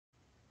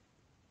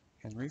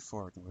Henry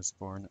Ford was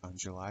born on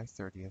July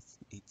 30th,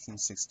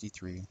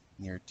 1863,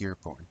 near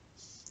Dearborn,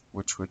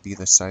 which would be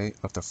the site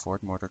of the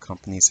Ford Motor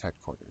Company's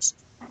headquarters.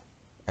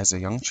 As a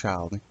young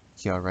child,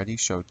 he already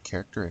showed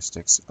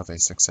characteristics of a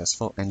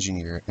successful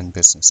engineer and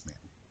businessman.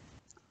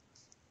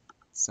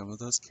 Some of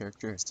those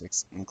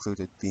characteristics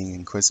included being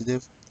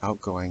inquisitive,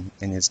 outgoing,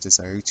 and his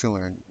desire to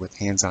learn with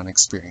hands-on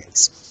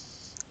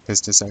experience.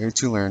 His desire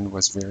to learn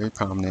was very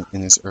prominent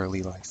in his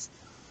early life.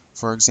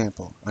 For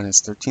example, on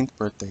his 13th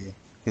birthday,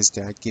 his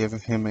dad gave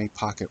him a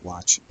pocket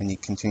watch, and he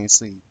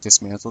continuously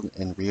dismantled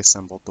and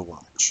reassembled the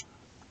watch.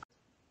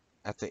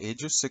 At the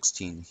age of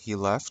 16, he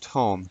left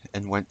home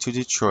and went to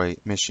Detroit,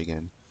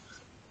 Michigan,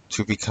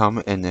 to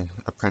become an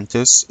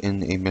apprentice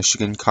in a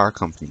Michigan car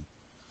company,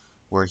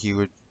 where he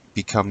would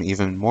become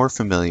even more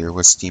familiar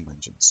with steam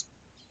engines.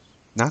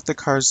 Not the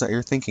cars that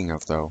you're thinking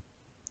of, though.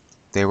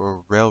 They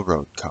were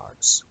railroad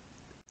cars.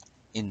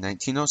 In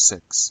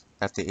 1906,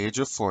 at the age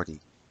of 40,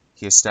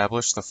 he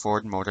established the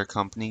Ford Motor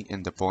Company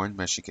in Dearborn,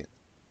 Michigan.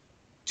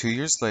 2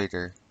 years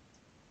later,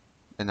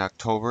 in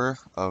October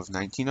of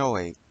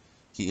 1908,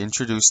 he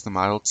introduced the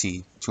Model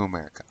T to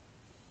America.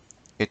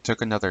 It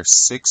took another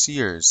 6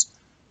 years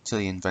till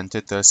he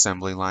invented the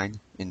assembly line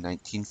in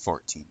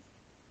 1914.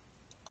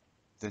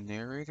 The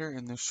narrator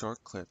in this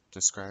short clip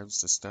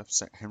describes the steps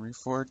that Henry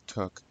Ford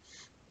took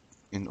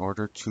in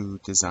order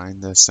to design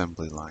the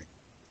assembly line.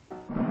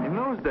 In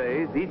those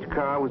days, each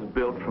car was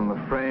built from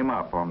the frame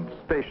up on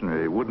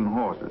stationary wooden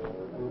horses.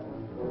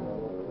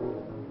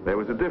 There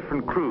was a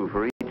different crew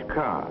for each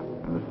car,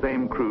 and the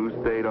same crew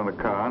stayed on the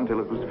car until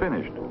it was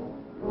finished.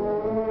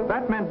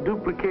 That meant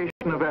duplication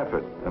of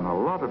effort and a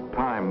lot of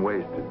time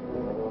wasted.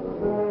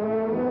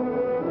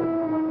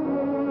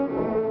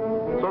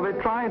 So they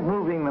tried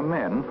moving the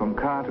men from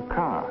car to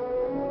car.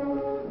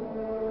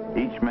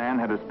 Each man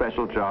had a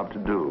special job to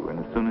do, and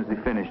as soon as he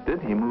finished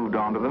it, he moved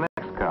on to the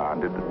next car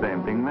and did the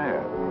same thing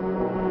there.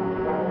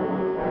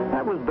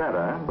 That was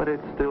better, but it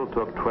still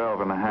took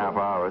 12 and a half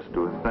hours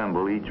to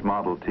assemble each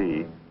Model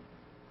T.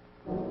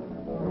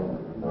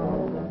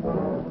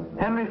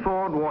 Henry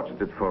Ford watched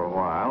it for a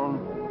while,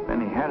 then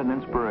he had an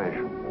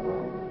inspiration.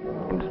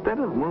 Instead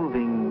of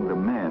moving the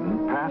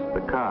men past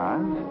the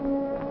cars,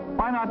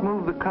 why not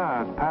move the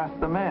cars past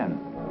the men?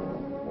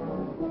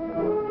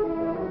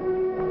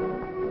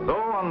 So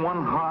on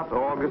one hot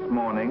August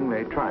morning,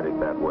 they tried it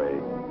that way.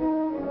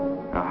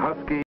 A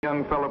husky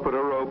young fellow put a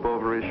rope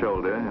over his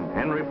shoulder, and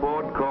Henry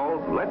Ford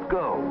called, "Let's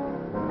go."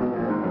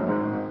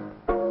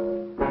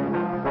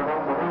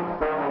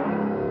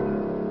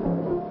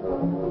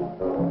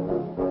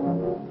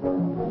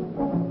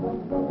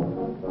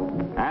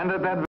 And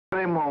at that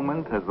very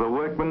moment, as the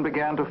workmen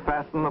began to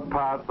fasten the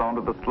parts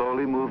onto the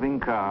slowly moving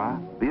car,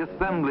 the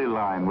assembly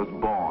line was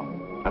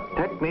born, a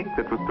technique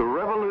that was to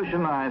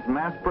revolutionize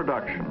mass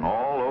production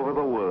all over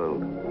the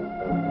world.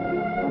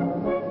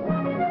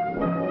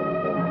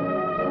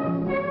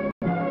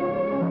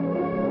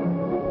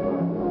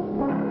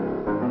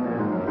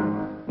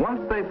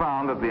 Once they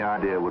found that the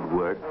idea would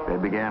work, they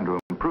began to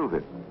improve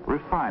it,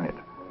 refine it.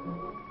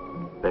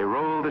 They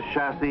rolled the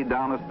chassis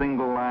down a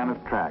single line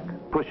of track,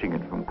 pushing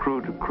it from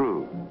crew to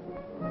crew.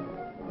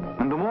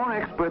 And the more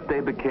expert they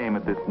became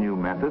at this new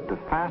method, the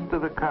faster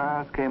the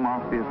cars came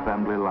off the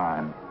assembly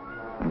line,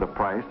 and the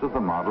price of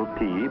the Model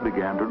T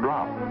began to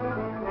drop.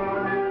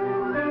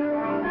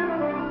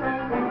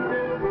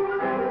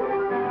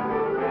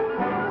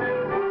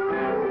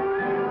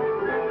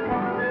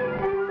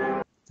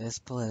 This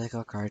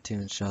political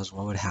cartoon shows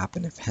what would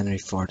happen if Henry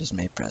Ford was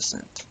made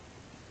president.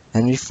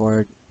 Henry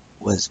Ford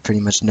was pretty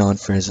much known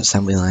for his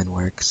assembly line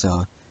work,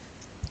 so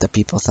the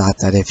people thought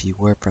that if he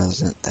were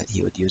president that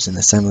he would use an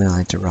assembly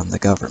line to run the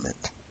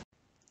government.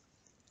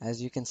 As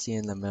you can see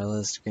in the middle of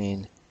the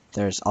screen,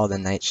 there's all the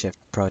night shift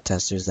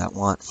protesters that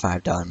want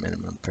 $5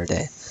 minimum per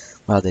day,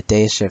 while the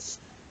day shift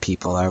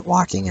people are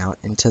walking out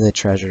into the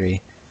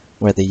treasury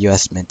where the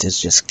US Mint is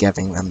just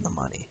giving them the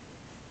money.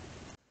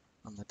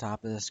 On the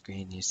top of the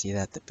screen you see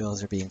that the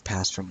bills are being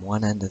passed from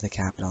one end of the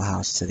Capitol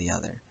House to the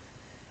other.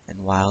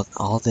 And while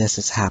all this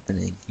is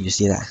happening, you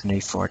see that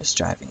Henry Ford is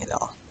driving it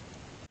all.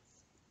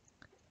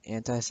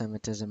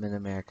 Anti-Semitism in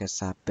America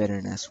saw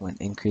bitterness when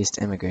increased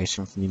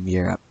immigration from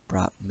Europe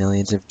brought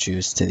millions of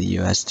Jews to the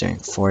US during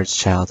Ford's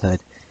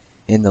childhood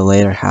in the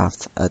later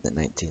half of the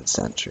 19th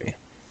century.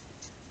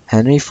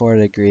 Henry Ford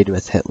agreed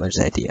with Hitler's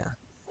idea.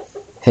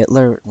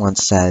 Hitler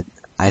once said,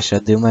 "I shall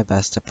do my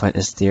best to put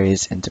his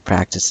theories into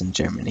practice in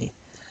Germany.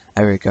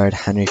 I regard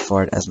Henry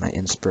Ford as my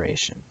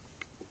inspiration."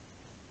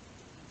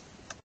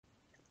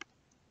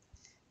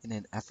 In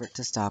an effort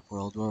to stop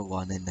World War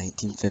I in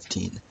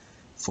 1915,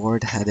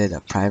 Ford headed a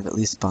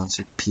privately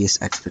sponsored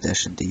peace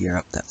expedition to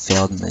Europe that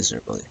failed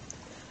miserably.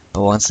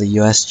 But once the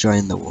US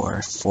joined the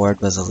war, Ford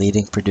was a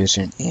leading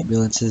producer in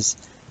ambulances,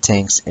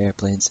 tanks,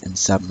 airplanes, and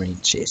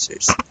submarine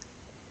chasers.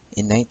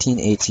 In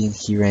 1918,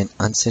 he ran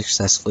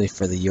unsuccessfully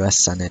for the US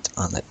Senate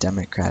on the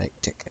Democratic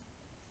ticket.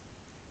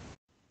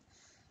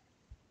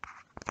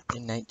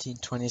 In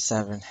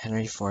 1927,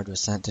 Henry Ford was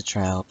sent to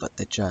trial, but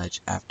the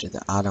judge, after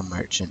the auto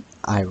merchant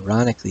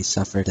ironically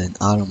suffered an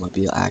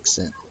automobile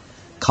accident,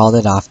 called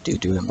it off due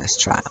to a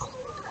mistrial.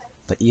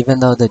 But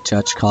even though the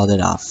judge called it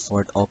off,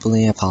 Ford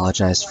openly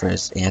apologized for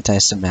his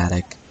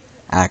anti-Semitic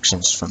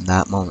actions. From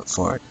that moment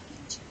forward,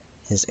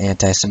 his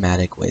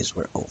anti-Semitic ways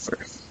were over.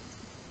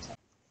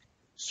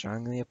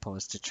 Strongly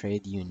opposed to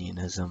trade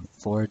unionism,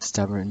 Ford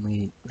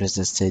stubbornly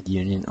resisted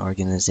union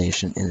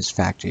organization in his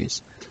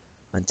factories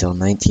until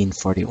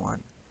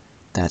 1941.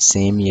 That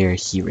same year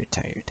he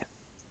retired.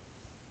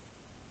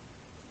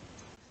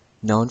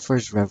 Known for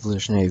his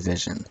revolutionary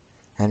vision,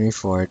 Henry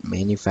Ford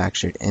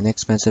manufactured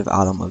inexpensive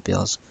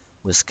automobiles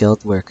with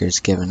skilled workers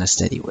given a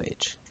steady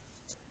wage.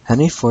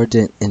 Henry Ford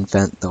didn't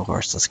invent the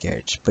horseless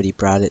carriage, but he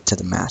brought it to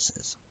the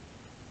masses.